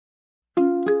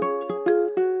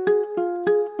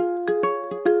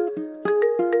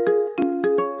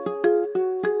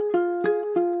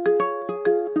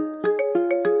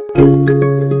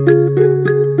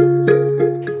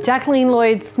Jacqueline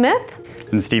Lloyd-Smith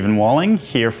and Stephen Walling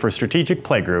here for Strategic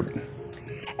Playgroup.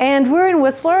 And we're in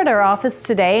Whistler at our office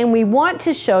today, and we want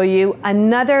to show you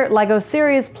another LEGO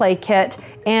Series Play Kit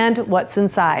and what's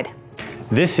inside.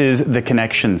 This is the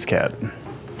Connections Kit.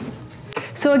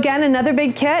 So again, another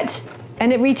big kit,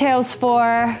 and it retails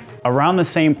for? Around the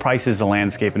same price as the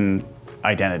Landscape and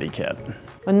Identity Kit.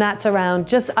 And that's around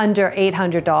just under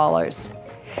 $800.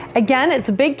 Again, it's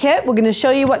a big kit. We're going to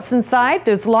show you what's inside.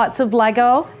 There's lots of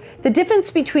LEGO. The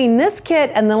difference between this kit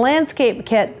and the Landscape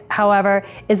kit, however,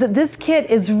 is that this kit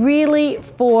is really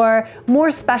for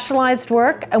more specialized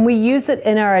work, and we use it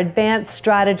in our advanced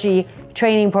strategy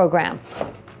training program.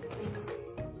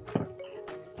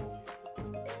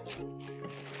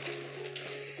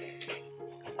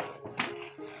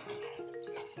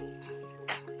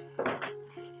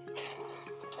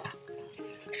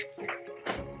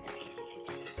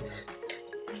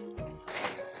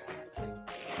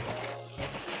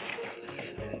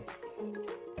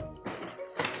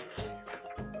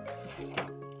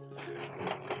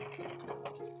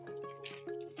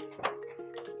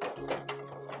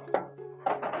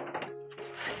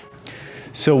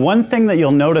 So one thing that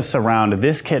you'll notice around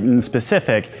this kit in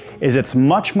specific is it's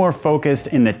much more focused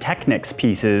in the Technics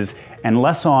pieces and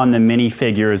less on the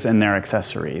minifigures and their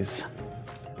accessories.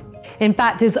 In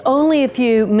fact, there's only a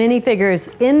few minifigures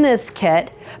in this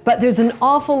kit, but there's an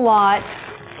awful lot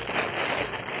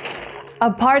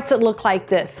of parts that look like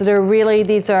this. So they're really,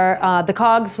 these are the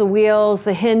cogs, the wheels,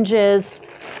 the hinges.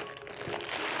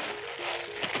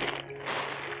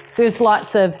 There's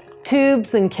lots of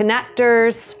tubes and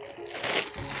connectors.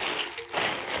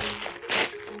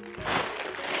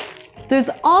 There's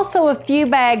also a few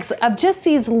bags of just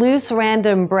these loose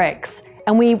random bricks.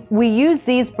 And we use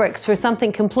these bricks for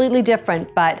something completely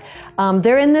different, but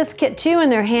they're in this kit too,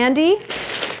 and they're handy.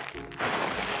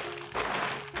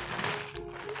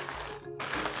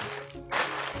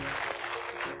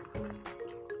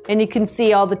 And you can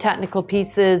see all the technical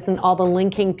pieces and all the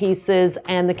linking pieces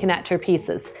and the connector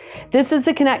pieces. This is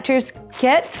a connectors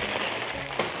kit.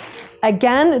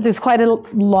 Again, there's quite a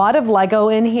lot of LEGO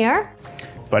in here.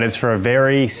 But it's for a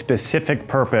very specific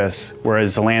purpose,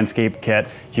 whereas the Landscape kit,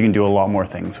 you can do a lot more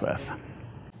things with.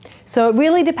 So it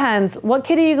really depends. What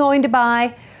kit are you going to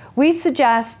buy? We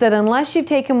suggest that unless you've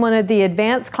taken one of the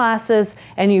advanced classes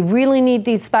and you really need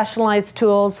these specialized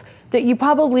tools, that you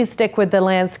probably stick with the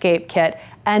Landscape kit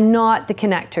and not the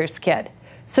connectors kit.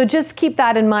 So just keep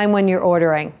that in mind when you're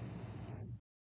ordering.